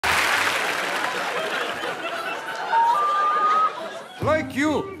Like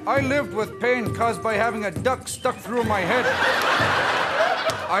you, I lived with pain caused by having a duck stuck through my head.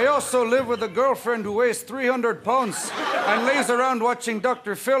 I also live with a girlfriend who weighs 300 pounds and lays around watching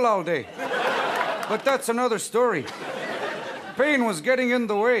Dr. Phil all day. But that's another story. Pain was getting in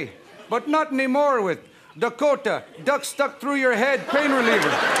the way, but not anymore with Dakota, duck stuck through your head, pain reliever.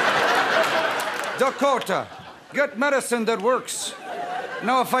 Dakota, get medicine that works.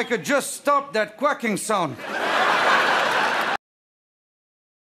 Now if I could just stop that quacking sound.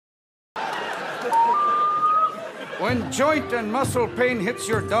 When joint and muscle pain hits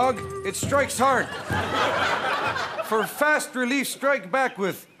your dog, it strikes hard. For fast relief, strike back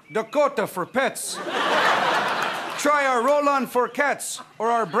with Dakota for pets. Try our roll-on for cats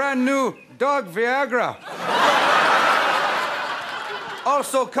or our brand new dog Viagra.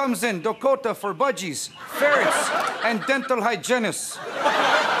 Also comes in Dakota for budgies, ferrets, and dental hygienists.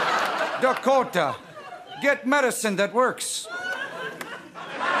 Dakota, get medicine that works.